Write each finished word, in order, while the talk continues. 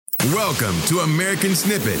Welcome to American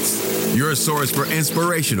Snippets, your source for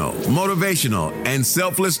inspirational, motivational, and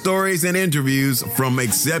selfless stories and interviews from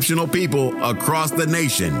exceptional people across the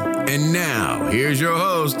nation. And now, here's your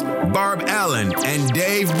host, Barb Allen and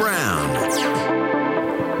Dave Brown.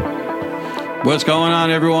 What's going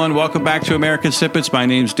on, everyone? Welcome back to American Snippets. My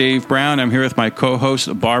name's Dave Brown. I'm here with my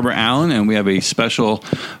co-host, Barbara Allen, and we have a special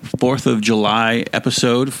 4th of July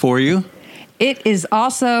episode for you. It is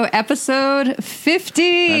also episode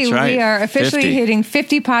 50. That's right. We are officially 50. hitting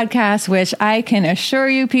 50 podcasts, which I can assure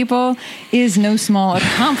you people is no small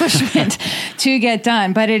accomplishment to get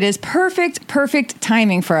done. But it is perfect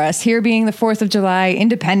timing for us. Here being the 4th of July,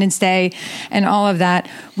 Independence Day, and all of that.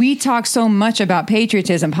 We talk so much about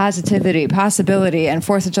patriotism, positivity, possibility, and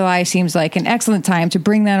 4th of July seems like an excellent time to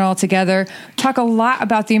bring that all together. Talk a lot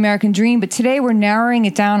about the American dream, but today we're narrowing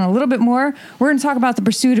it down a little bit more. We're going to talk about the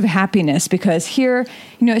pursuit of happiness because here,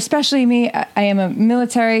 you know, especially me, I am a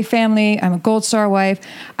military family. I'm a Gold Star wife.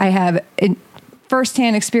 I have a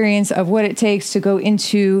firsthand experience of what it takes to go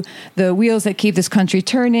into the wheels that keep this country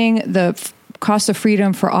turning, the cost of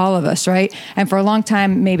freedom for all of us, right? And for a long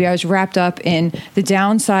time, maybe I was wrapped up in the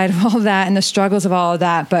downside of all of that and the struggles of all of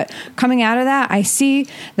that. But coming out of that, I see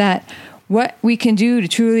that what we can do to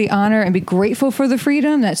truly honor and be grateful for the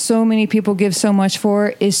freedom that so many people give so much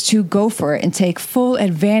for is to go for it and take full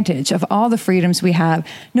advantage of all the freedoms we have,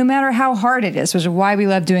 no matter how hard it is, which is why we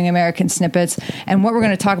love doing American Snippets. And what we're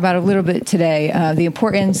going to talk about a little bit today, the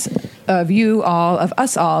importance of you all, of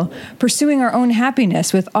us all, pursuing our own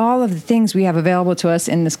happiness with all of the things we have available to us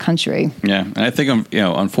in this country. Yeah, and I think,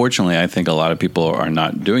 unfortunately, I think a lot of people are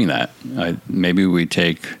not doing that. Maybe we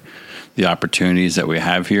take the opportunities that we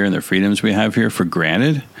have here and the freedoms we have here for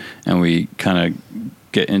granted, and we kind of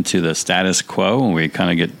get into the status quo and we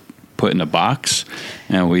kind of get put in a box,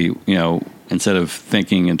 and we, instead of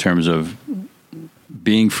thinking in terms of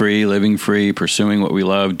being free, living free, pursuing what we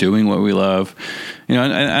love, doing what we love, and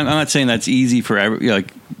I'm not saying that's easy for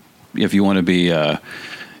like if you want to be,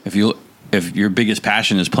 if your biggest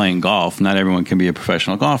passion is playing golf, not everyone can be a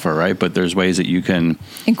professional golfer, right? But there's ways that you can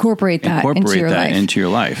incorporate that into your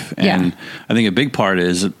life. And I think a big part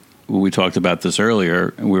is, we talked about this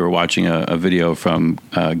earlier, we were watching a video from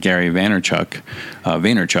Gary Vaynerchuk,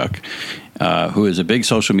 who is a big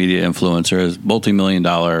social media influencer, has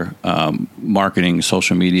multi-million-dollar marketing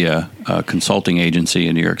social media consulting agency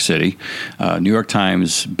in New York City, New York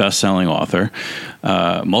Times best-selling author,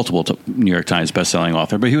 multiple New York Times best-selling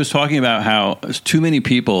author. But he was talking about how too many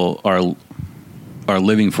people are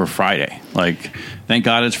living for Friday. Like, thank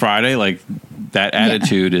God it's Friday. Like, that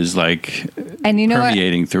attitude is like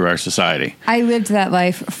permeating through our society. I lived that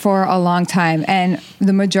life for a long time, and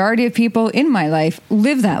the majority of people in my life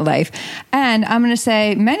live that life. And I'm going to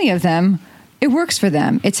say many of them, it works for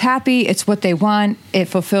them. It's happy. It's what they want. It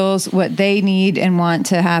fulfills what they need and want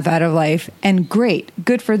to have out of life. And great.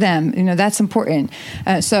 Good for them. That's important.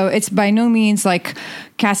 So it's by no means like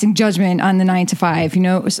casting judgment on the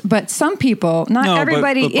 9-to-5, but some people, not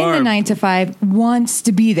everybody in the 9-to-5 wants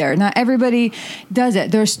to be there. Not everybody does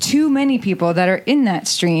it. There's too many people that are in that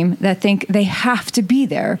stream that think they have to be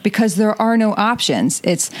there because there are no options.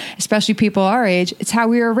 It's especially people our age. It's how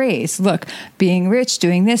we were raised. Look, being rich,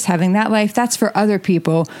 doing this, having that life, that's for other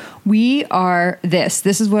people. We are this.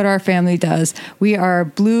 This is what our family does. We are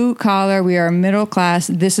blue collar. We are middle class.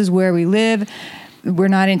 This is where we live. We're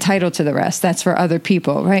not entitled to the rest. That's for other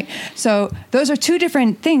people, right? So those are two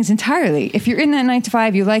different things entirely. If you're in that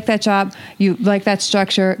 9-to-5, you like that job, you like that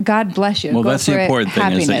structure, God bless you. Well, that's the important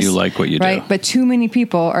thing, is that you like what you do. Right? But too many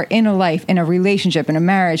people are in a life, in a relationship, in a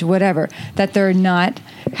marriage, whatever, that they're not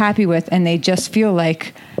happy with, and they just feel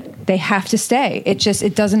like they have to stay. It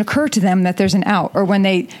doesn't occur to them that there's an out. Or when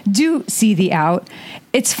they do see the out,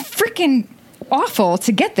 it's freaking awful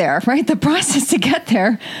to get there, right? The process to get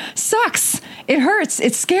there sucks. It hurts.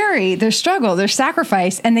 It's scary. There's struggle. There's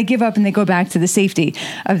sacrifice. And they give up and they go back to the safety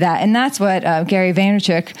of that. And that's what Gary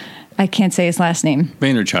Vaynerchuk, I can't say his last name.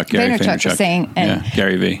 Vaynerchuk was saying. And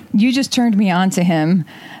Gary V. You just turned me on to him.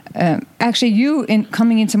 Actually, you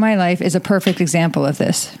coming into my life is a perfect example of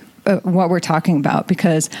this. What we're talking about,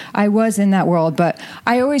 because I was in that world, but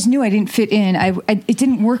I always knew I didn't fit in. It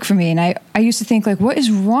didn't work for me. And I used to think, like, what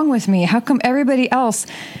is wrong with me? How come everybody else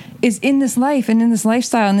is in this life and in this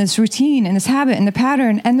lifestyle and this routine and this habit and the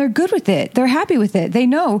pattern, and they're good with it? They're happy with it. They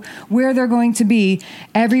know where they're going to be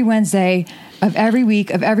every Wednesday of every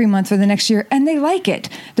week of every month for the next year, and they like it.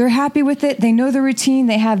 They're happy with it. They know the routine.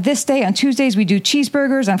 They have this day. On Tuesdays, we do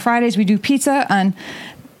cheeseburgers. On Fridays, we do pizza. On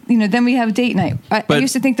then we have date night. I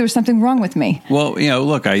used to think there was something wrong with me. Well,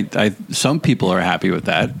 look, I some people are happy with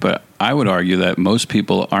that, but I would argue that most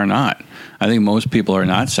people are not. I think most people are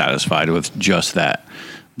not satisfied with just that.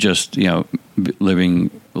 Just,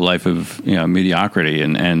 living a life of, mediocrity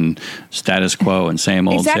and status quo and same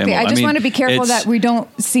old, exactly. same old. I just want to be careful that we don't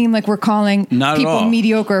seem like we're calling people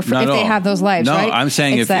mediocre if they have those lives, no, right? No, I'm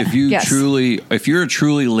saying if you're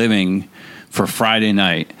truly living for Friday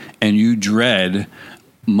night and you dread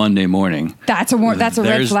Monday morning, that's a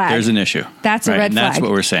red flag. There's an issue. That's a red flag. That's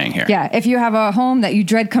what we're saying here. Yeah. If you have a home that you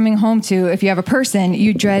dread coming home to, if you have a person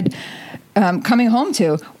you dread coming home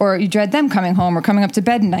to, or you dread them coming home or coming up to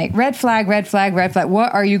bed at night. Red flag, red flag, red flag.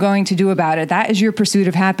 What are you going to do about it? That is your pursuit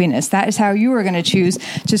of happiness. That is how you are going to choose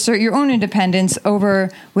to assert your own independence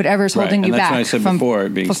over whatever's holding you back. That's what I said before,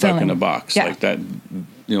 being fulfilling. Stuck in a box. Yeah. Like that,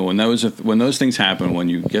 when those things happen, when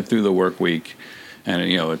you get through the work week and,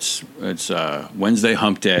 it's Wednesday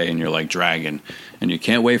hump day and you're like dragging and you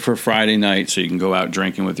can't wait for Friday night so you can go out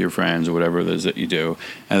drinking with your friends or whatever it is that you do.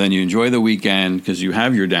 And then you enjoy the weekend because you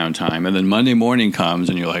have your downtime. And then Monday morning comes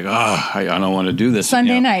and you're like, I don't want to do this.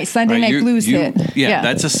 Sunday night blues hit. Yeah,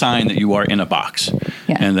 that's a sign that you are in a box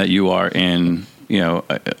and that you are in,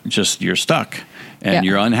 just you're stuck. And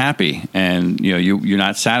you're unhappy, and you're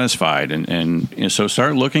not satisfied, and so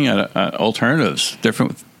start looking at alternatives,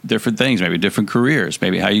 different things, maybe different careers,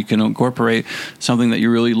 maybe how you can incorporate something that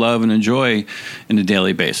you really love and enjoy in a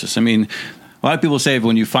daily basis. I mean, a lot of people say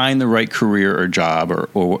when you find the right career or job or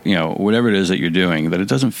whatever it is that you're doing, that it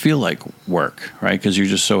doesn't feel like work, right? Because you're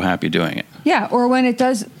just so happy doing it. Yeah, or when it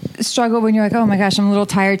does struggle, when you're like, oh my gosh, I'm a little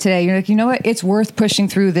tired today. You're like, you know what? It's worth pushing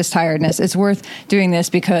through this tiredness. It's worth doing this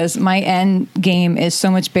because my end game is so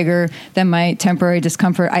much bigger than my temporary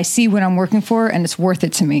discomfort. I see what I'm working for, and it's worth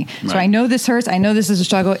it to me. Right. So I know this hurts. I know this is a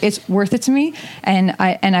struggle. It's worth it to me, and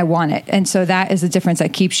I want it. And so that is the difference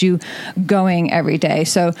that keeps you going every day.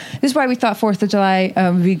 So this is why we thought 4th of July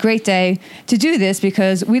would be a great day to do this,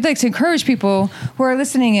 because we'd like to encourage people who are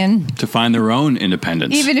listening in to find their own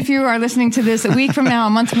independence. Even if you are listening to this a week from now, a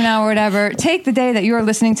month from now, or whatever, take the day that you are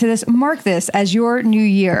listening to this, mark this as your new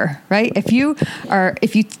year, right? If you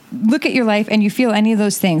look at your life and you feel any of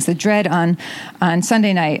those things, the dread on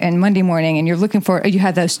Sunday night and Monday morning, and you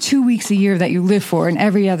have those 2 weeks a year that you live for, and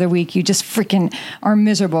every other week you just freaking are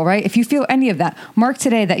miserable, right? If you feel any of that, mark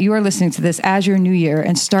today that you are listening to this as your new year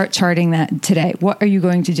and start charting that today. What are you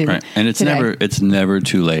going to do? Right. And it's never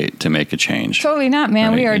too late to make a change. Totally not,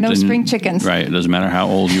 man. Right? We are no spring chickens. Right. It doesn't matter how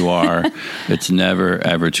old you are. It's never,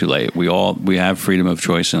 ever too late. We have freedom of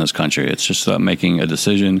choice in this country. It's just about making a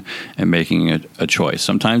decision and making a choice.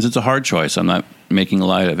 Sometimes it's a hard choice. I'm not making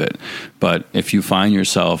light of it. But if you find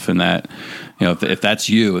yourself in that, if that's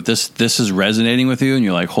you, if this is resonating with you and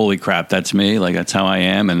you're like, holy crap, that's me, like that's how I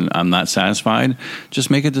am and I'm not satisfied,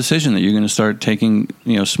 just make a decision that you're going to start taking,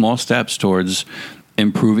 small steps towards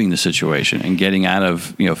improving the situation and getting out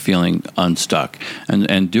of, feeling unstuck,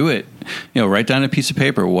 and do it, write down a piece of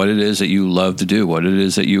paper what it is that you love to do, what it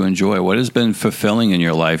is that you enjoy, what has been fulfilling in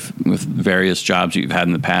your life with various jobs that you've had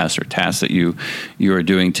in the past or tasks that you are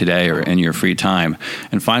doing today or in your free time,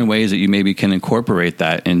 and find ways that you maybe can incorporate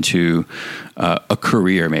that into a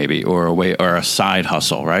career maybe, or a side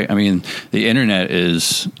hustle, right? I mean, the internet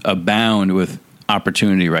is abound with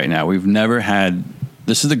opportunity right now.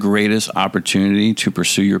 This is the greatest opportunity to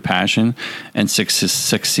pursue your passion and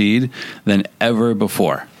succeed than ever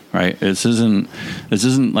before, right? This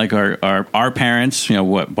isn't like our parents,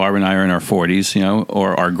 Barb and I are in our 40s,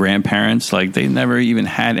 or our grandparents, like they never even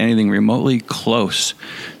had anything remotely close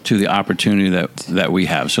to the opportunity that we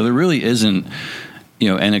have. So there really isn't,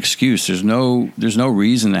 an excuse. There's no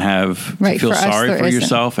reason to feel sorry for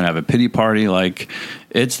yourself and have a pity party. Like,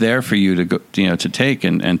 it's there for you to go, to take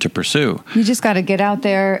and to pursue. You just got to get out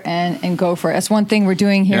there and go for it. That's one thing we're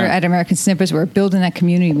doing here at American Snippets. We're building that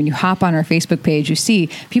community. When you hop on our Facebook page, you see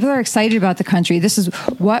people are excited about the country. This is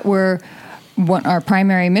what our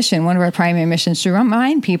primary mission, one of our primary missions, to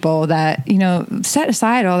remind people that, set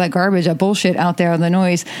aside all that garbage, that bullshit out there, the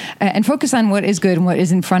noise, and focus on what is good and what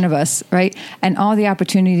is in front of us, right? And all the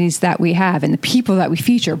opportunities that we have and the people that we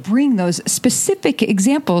feature, bring those specific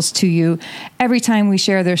examples to you every time we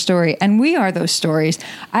share their story. And we are those stories.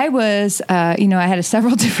 I was, I had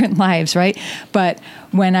several different lives, right? But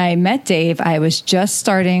when I met Dave, I was just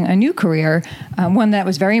starting a new career, one that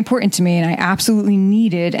was very important to me and I absolutely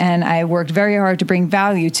needed, and I worked very hard to bring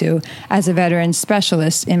value to as a veteran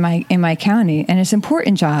specialist in my county. And it's an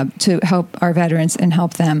important job to help our veterans and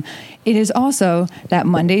help them. It is also that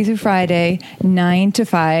Monday through Friday, 9 to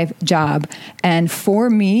 5 job. And for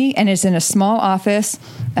me, and it's in a small office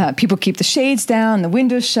People keep the shades down, the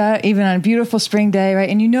windows shut, even on a beautiful spring day, right?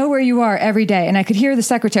 And you know where you are every day. And I could hear the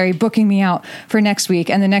secretary booking me out for next week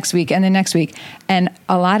and the next week and the next week. And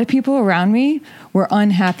a lot of people around me were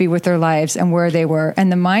unhappy with their lives and where they were.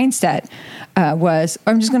 And the mindset was,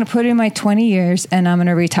 I'm just going to put in my 20 years and I'm going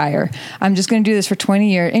to retire. I'm just going to do this for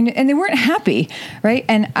 20 years. And they weren't happy, right?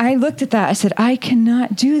 And I looked at that. I said, I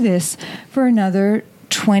cannot do this for another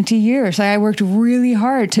 20 years. I worked really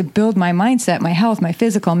hard to build my mindset, my health, my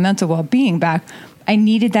physical, mental well-being back. I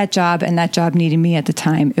needed that job, and that job needed me at the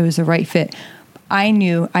time. It was the right fit. I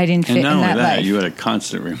knew I didn't fit in that life. And not only that, you had a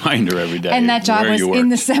constant reminder every day. And that job was in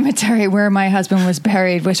the cemetery where my husband was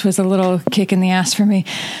buried, which was a little kick in the ass for me.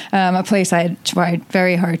 A place I had tried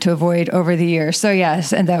very hard to avoid over the years. So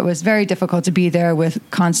yes, and that was very difficult to be there with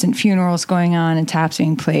constant funerals going on and taps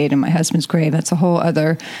being played in my husband's grave. That's a whole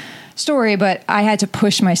other story, but I had to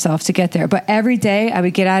push myself to get there. But every day I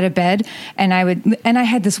would get out of bed and I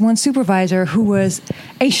had this one supervisor who was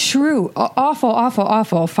a shrew,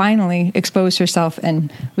 awful, finally exposed herself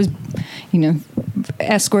and was,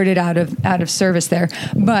 escorted out of service there.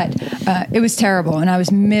 But it was terrible and I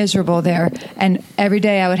was miserable there. And every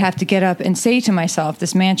day I would have to get up and say to myself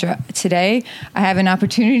this mantra, today I have an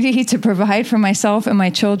opportunity to provide for myself and my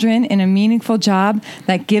children in a meaningful job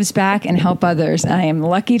that gives back and help others. I am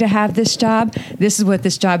lucky to have this job. This is what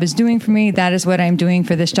this job is doing for me. That is what I'm doing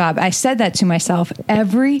for this job. I said that to myself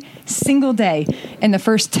every single day in the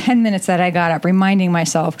first 10 minutes that I got up, reminding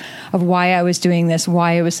myself of why I was doing this,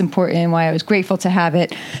 why it was important, why I was grateful to have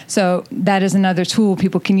it. So that is another tool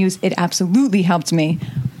people can use. It absolutely helped me.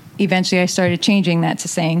 Eventually, I started changing that to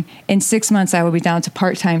saying, in 6 months, I will be down to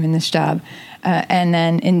part-time in this job. And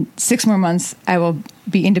then in 6 more months, I will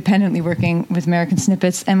be independently working with American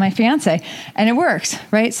Snippets and my fiance. And it works,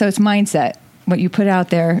 right? So it's mindset. What you put out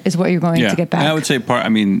there is what you're going to get back. And I would say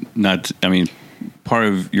part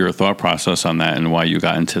of your thought process on that and why you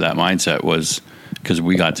got into that mindset was because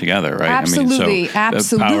we got together, right? Absolutely,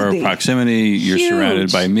 The power of proximity. You're Huge.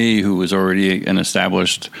 surrounded by me, who was already an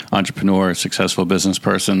established entrepreneur, successful business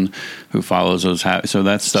person who follows those habits. So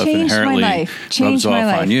that stuff inherently rubs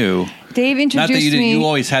off on you. Dave introduced me. You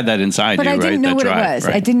always had that inside you, right? But I didn't know what it was.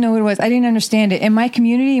 Right. I didn't know what it was. I didn't understand it. In my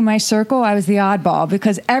community, in my circle, I was the oddball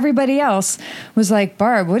because everybody else was like,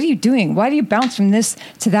 Barb, what are you doing? Why do you bounce from this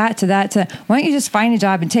to that to that to, why don't you just find a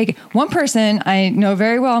job and take it? One person I know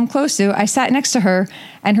very well, I'm close to, I sat next to her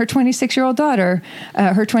and her 26-year-old daughter.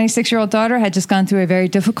 Her 26-year-old daughter had just gone through a very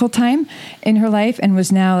difficult time in her life and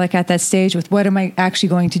was now like at that stage with what am I actually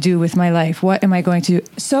going to do with my life? What am I going to do?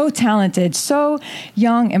 So talented, so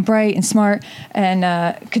young and bright and smart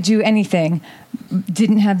and could do anything.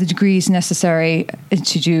 Didn't have the degrees necessary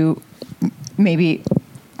to do maybe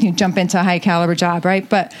jump into a high caliber job, right?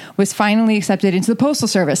 But was finally accepted into the Postal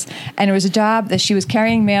Service. And it was a job that she was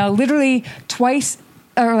carrying mail literally twice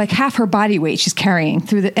or like half her body weight she's carrying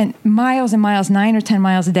through and miles, 9 or 10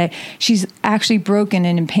 miles a day. She's actually broken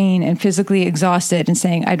and in pain and physically exhausted and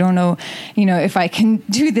saying, I don't know, if I can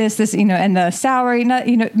do this, and the salary,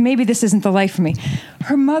 maybe this isn't the life for me.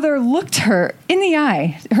 Her mother looked her in the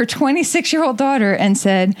eye, her 26-year-old daughter, and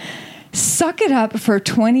said, suck it up for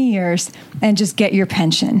 20 years and just get your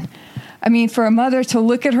pension. I mean, for a mother to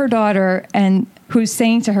look at her daughter and who's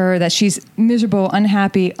saying to her that she's miserable,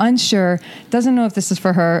 unhappy, unsure, doesn't know if this is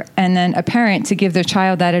for her, and then a parent to give their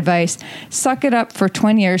child that advice, suck it up for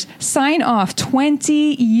 20 years, sign off 20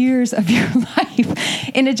 years of your life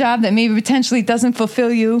in a job that maybe potentially doesn't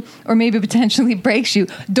fulfill you or maybe potentially breaks you.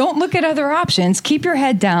 Don't look at other options. Keep your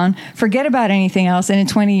head down. Forget about anything else. And in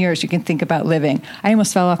 20 years, you can think about living. I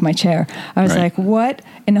almost fell off my chair. I was like, what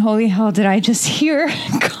in the holy hell did I just hear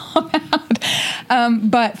come out?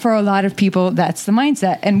 But for a lot of people, that's the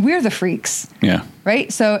mindset. And we're the freaks. Yeah.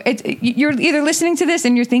 Right? So you're either listening to this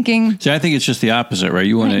and you're thinking... See, I think it's just the opposite, right?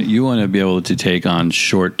 You want to be able to take on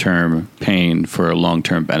short-term pain for a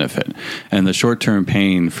long-term benefit. And the short-term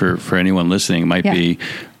pain for anyone listening might be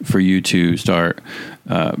for you to start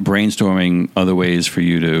brainstorming other ways for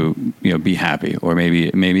you to be happy, or maybe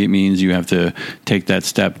it means you have to take that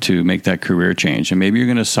step to make that career change, and maybe you're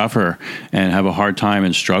going to suffer and have a hard time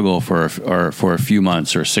and struggle for a few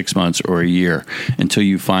months or 6 months or a year until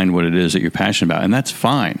you find what it is that you're passionate about, and that's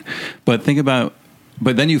fine. But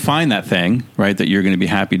then you find that thing, right, that you're going to be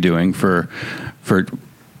happy doing for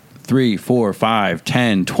 3, 4, 5,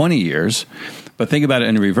 10, 20 years. But think about it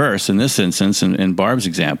in reverse. In this instance, in Barb's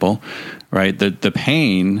example, right, the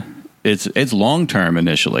pain, it's long-term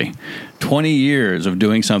initially. 20 years of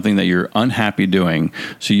doing something that you're unhappy doing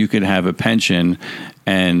so you could have a pension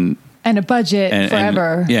and a budget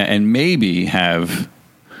forever. And maybe have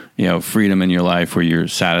freedom in your life where you're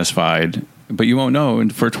satisfied but you won't know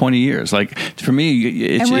for 20 years. Like, for me,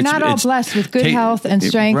 it's... And we're not all blessed with good health and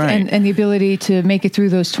strength and the ability to make it through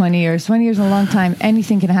those 20 years. 20 years is a long time.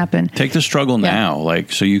 Anything can happen. Take the struggle now,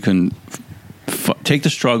 like, so you can... take the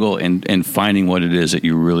struggle in finding what it is that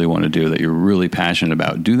you really want to do, that you're really passionate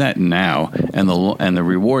about. Do that now, and the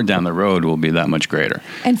reward down the road will be that much greater.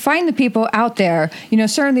 And find the people out there. You know,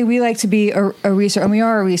 certainly we like to be a resource, and we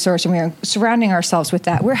are a resource, and we are surrounding ourselves with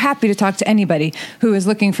that. We're happy to talk to anybody who is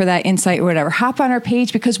looking for that insight or whatever. Hop on our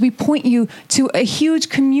page, because we point you to a huge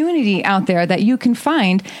community out there that you can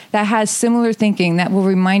find that has similar thinking, that will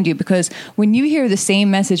remind you. Because when you hear the same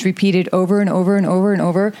message repeated over and over and over and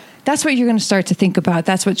over, that's what you're going to start to think about.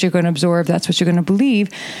 That's what you're going to absorb. That's what you're going to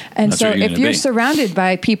believe. And so if you're surrounded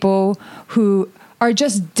by people who are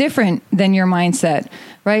just different than your mindset,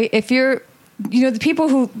 right? If you're, you know, the people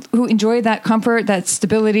who enjoy that comfort, that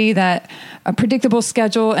stability, that predictable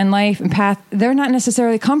schedule and life and path, they're not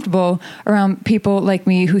necessarily comfortable around people like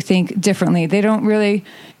me who think differently. They don't really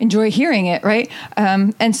enjoy hearing it, right?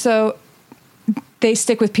 And so they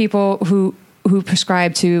stick with people who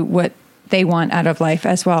prescribe to what they want out of life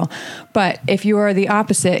as well. But if you are the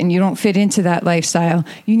opposite and you don't fit into that lifestyle,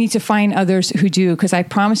 you need to find others who do. Because I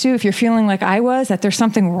promise you, if you're feeling like I was, that there's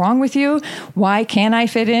something wrong with you, why can't I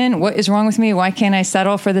fit in? What is wrong with me? Why can't I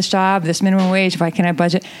settle for this job, this minimum wage? Why can't I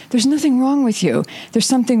budget? There's nothing wrong with you. There's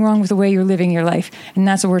something wrong with the way you're living your life. And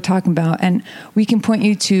that's what we're talking about. And we can point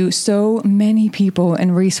you to so many people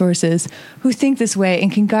and resources who think this way and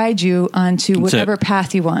can guide you onto whatever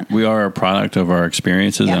path you want. We are a product of our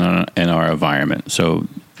experiences and our environment. So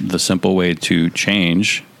the simple way to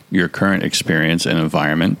change your current experience and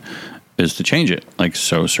environment is to change it. Like,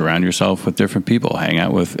 so surround yourself with different people, hang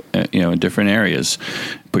out with, in different areas,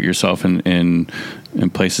 put yourself in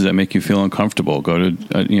places that make you feel uncomfortable. Go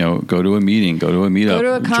to a meeting, go to a meetup, go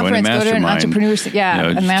to a conference, join a mastermind, go to an entrepreneur's, a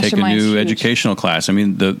mastermind. Take a new educational class. I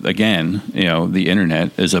mean, the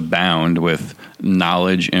internet is abound with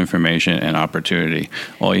knowledge, information, and opportunity.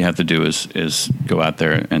 All you have to do is go out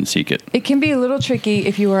there and seek it. It can be a little tricky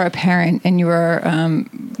if you are a parent and you are,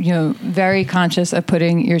 very conscious of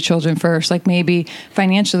putting your children first. Like, maybe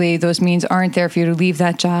financially those means aren't there for you to leave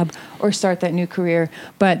that job or start that new career.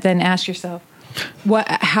 But then ask yourself,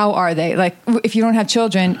 how are they? Like, if you don't have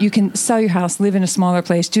children, you can sell your house, live in a smaller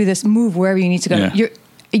place, do this, move wherever you need to go. Yeah.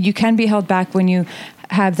 You can be held back when you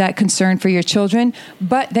have that concern for your children,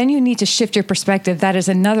 but then you need to shift your perspective. That is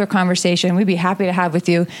another conversation we'd be happy to have with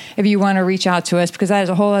you if you want to reach out to us, because that is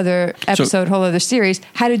a whole other episode, whole other series.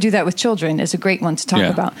 How to do that with children is a great one to talk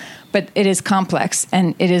about. But it is complex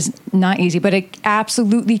and it is not easy, but it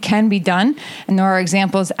absolutely can be done. And there are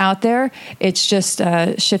examples out there. It's just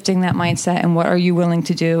shifting that mindset and what are you willing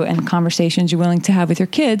to do, and conversations you're willing to have with your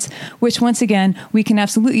kids, which once again, we can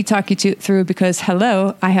absolutely talk you through, because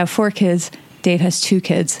I have 4 kids. Dave has 2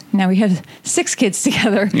 kids. Now we have 6 kids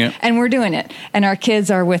together, and we're doing it. And our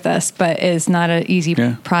kids are with us, but it's not an easy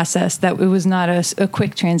process. That it was not a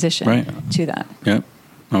quick transition to that. Yeah.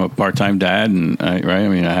 I'm a part-time dad, and I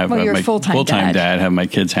have my full-time dad. Have my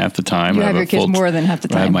kids half the time. You have your kids more than half the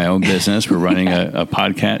time. I have my own business. We're running a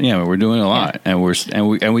podcast. We're doing a lot, and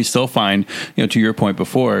we still find, to your point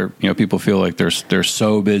before, people feel like they're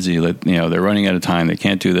so busy that they're running out of time. They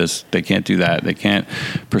can't do this. They can't do that. They can't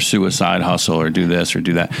pursue a side hustle or do this or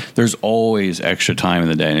do that. There's always extra time in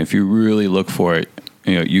the day, and if you really look for it,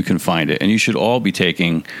 you can find it. And you should all be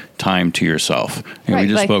taking time to yourself. We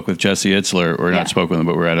just spoke with Jesse Itzler, or not spoke with him,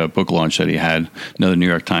 but we're at a book launch that he had, another New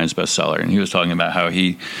York Times bestseller. And he was talking about how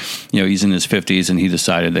he, he's in his 50s and he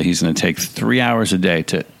decided that he's going to take 3 hours a day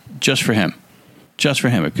just for him.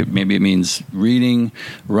 Maybe it means reading,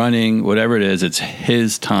 running, whatever it is, it's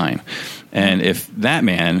his time. And if that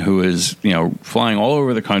man, who is, flying all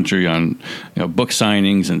over the country on, book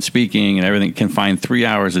signings and speaking and everything, can find 3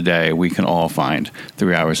 hours a day, we can all find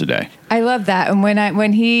 3 hours a day. I love that. And when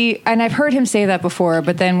I've heard him say that before,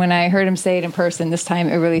 but then when I heard him say it in person this time,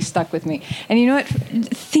 it really stuck with me. And you know what?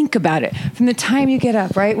 Think about it. From the time you get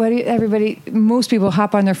up, right? Most people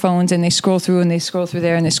hop on their phones and they scroll through and they scroll through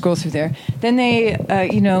there and they scroll through there. Then they,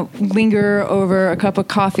 linger over a cup of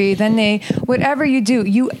coffee. Then whatever you do,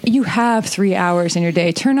 you have 3 hours in your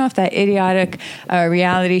day. Turn off that idiotic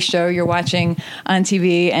reality show you're watching on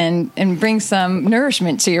TV and bring some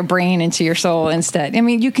nourishment to your brain and to your soul instead. I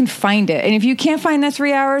mean, you can find it. And if you can't find that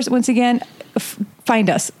 3 hours, once again, find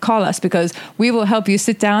us, call us, because we will help you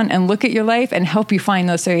sit down and look at your life and help you find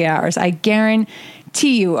those 3 hours. I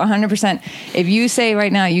guarantee you 100%. If you say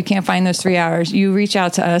right now you can't find those 3 hours, you reach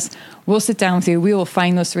out to us. We'll sit down with you. We will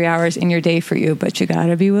find those 3 hours in your day for you, but you got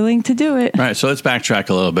to be willing to do it. All right. So let's backtrack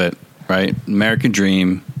a little bit, right? American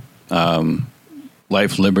dream.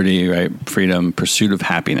 life, liberty, right? Freedom, pursuit of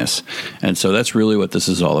happiness. And so that's really what this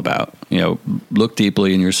is all about. Look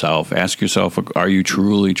deeply in yourself. Ask yourself, are you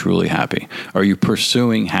truly, truly happy? Are you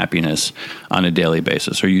pursuing happiness on a daily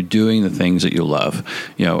basis? Are you doing the things that you love?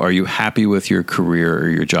 Are you happy with your career or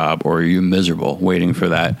your job, or are you miserable waiting for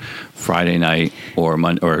that Friday night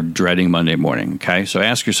or dreading Monday morning? Okay. So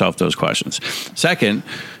ask yourself those questions. Second,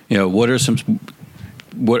 what are some,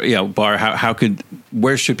 Bar,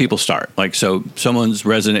 where should people start? Like, so someone's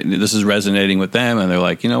this is resonating with them, and they're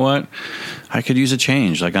like, you know what, I could use a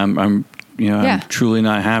change. Like I'm truly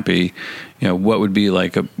not happy. What would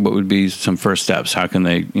be some first steps? How can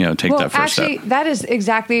they, take that first step? That is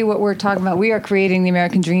exactly what we're talking about. We are creating the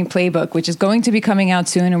American Dream Playbook, which is going to be coming out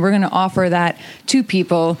soon, and we're going to offer that to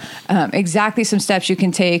people. Exactly some steps you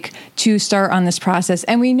can take to start on this process.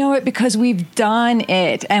 And we know it because we've done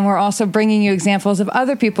it. And we're also bringing you examples of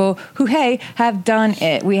other people who, have done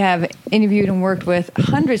it. We have interviewed and worked with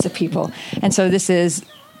hundreds of people. And so this is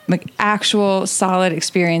like actual solid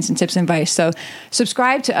experience and tips and advice. So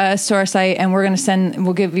subscribe to us, to our site, and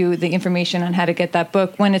we'll give you the information on how to get that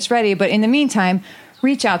book when it's ready. But in the meantime,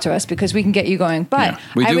 reach out to us because we can get you going. But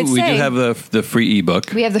we do have the free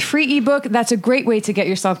ebook. We have the free ebook. That's a great way to get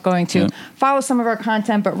yourself going to follow some of our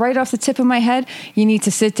content. But right off the tip of my head, you need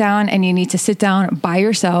to sit down by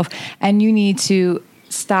yourself, and you need to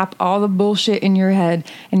stop all the bullshit in your head,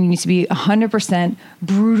 and you need to be 100%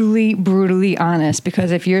 brutally honest.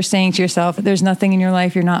 Because if you're saying to yourself, there's nothing in your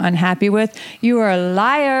life you're not unhappy with, you are a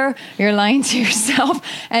liar. You're lying to yourself,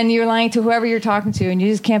 and you're lying to whoever you're talking to, and you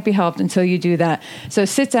just can't be helped until you do that. So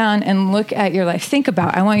sit down and look at your life.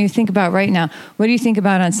 I want you to think about right now, what do you think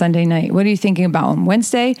about on Sunday night? What are you thinking about on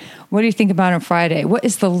Wednesday? What do you think about on Friday? What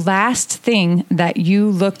is the last thing that you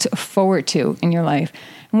looked forward to in your life?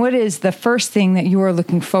 What is the first thing that you are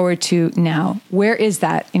looking forward to now? Where is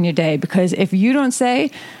that in your day? Because if you don't say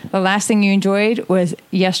the last thing you enjoyed was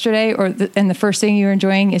yesterday, and the first thing you're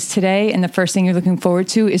enjoying is today, and the first thing you're looking forward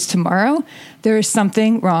to is tomorrow, there is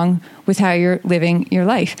something wrong with how you're living your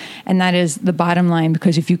life. And that is the bottom line,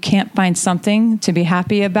 because if you can't find something to be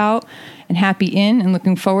happy about and happy in and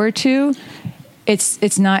looking forward to,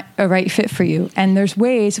 it's not a right fit for you. And there's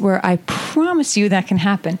ways where I promise you that can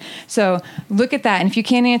happen. So look at that. And if you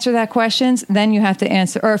can't answer that questions, then you have to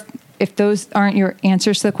answer, or if those aren't your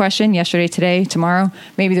answers to the question, yesterday, today, tomorrow,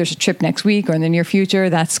 maybe there's a trip next week or in the near future,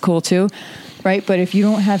 that's cool too, right? But if you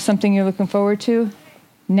don't have something you're looking forward to,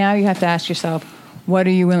 now you have to ask yourself, what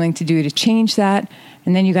are you willing to do to change that?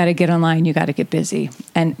 And then you got to get online, you got to get busy.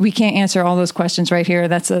 And we can't answer all those questions right here.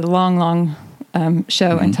 That's a long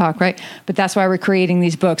show and talk, right? But that's why we're creating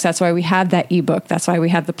these books. That's why we have that ebook. That's why we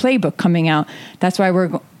have the playbook coming out. That's why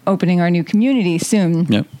we're opening our new community soon.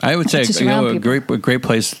 Yep. I would say a great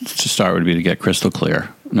place to start would be to get crystal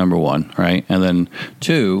clear. Number one, right? And then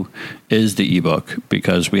two is the ebook,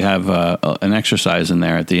 because we have an exercise in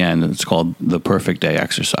there at the end. It's called the Perfect Day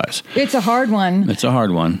Exercise. It's a hard one. But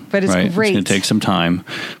it's great. It's going to take some time.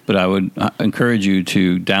 But I would encourage you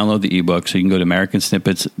to download the ebook. So you can go to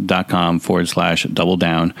americansnippets.com/double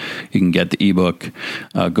down. You can get the ebook,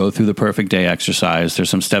 go through the Perfect Day Exercise. There's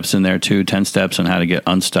some steps in there too, 10 steps on how to get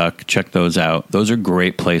unstuck. Check those out. Those are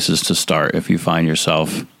great places to start if you find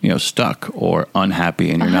yourself, stuck or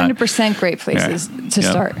unhappy and you're 100% great places to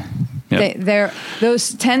start. Yep. They're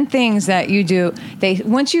those 10 things that you do.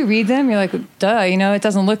 Once you read them, you're like, duh, it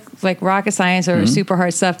doesn't look like rocket science or super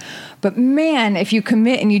hard stuff. But man, if you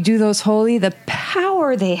commit and you do those wholly, the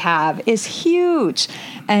power they have is huge.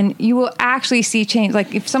 And you will actually see change.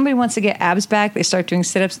 Like if somebody wants to get abs back, they start doing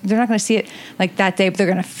sit-ups. They're not going to see it like that day, but they're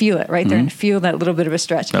going to feel it, right? They're going to feel that little bit of a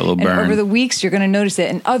stretch. That little burn. And over the weeks, you're going to notice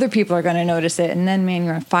it, and other people are going to notice it. And then, man,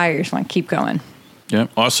 you're on fire. You just want to keep going. Yeah,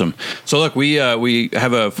 awesome. So look, we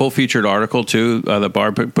have a full featured article too that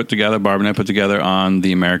Barb and I put together on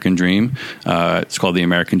the American Dream. It's called The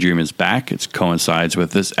American Dream is Back. It coincides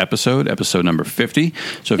with this episode number 50.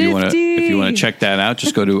 So if you want to check that out,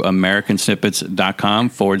 just go to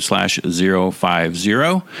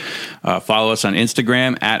americansnippets.com/050. Follow us on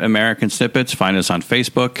Instagram at American Snippets. Find us on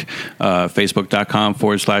Facebook,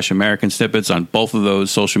 facebook.com/American Snippets. On both of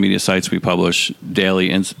those social media sites, we publish daily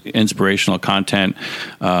inspirational content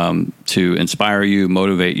to inspire you,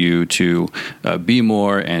 motivate you to be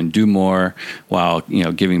more and do more while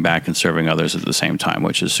giving back and serving others at the same time,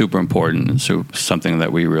 which is super important and something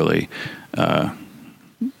that we really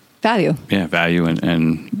value. Yeah, value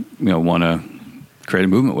and want to create a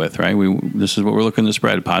movement with. Right? This is what we're looking to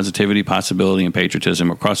spread: positivity, possibility, and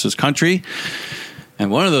patriotism across this country.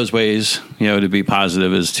 And one of those ways, to be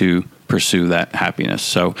positive is to pursue that happiness.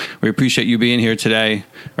 So we appreciate you being here today,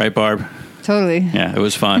 right, Barb? Totally. Yeah, it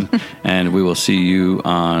was fun. And we will see you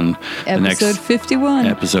on the next Episode 51.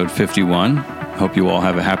 Episode 51. Hope you all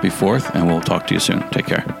have a happy 4th, and we'll talk to you soon. Take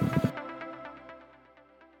care.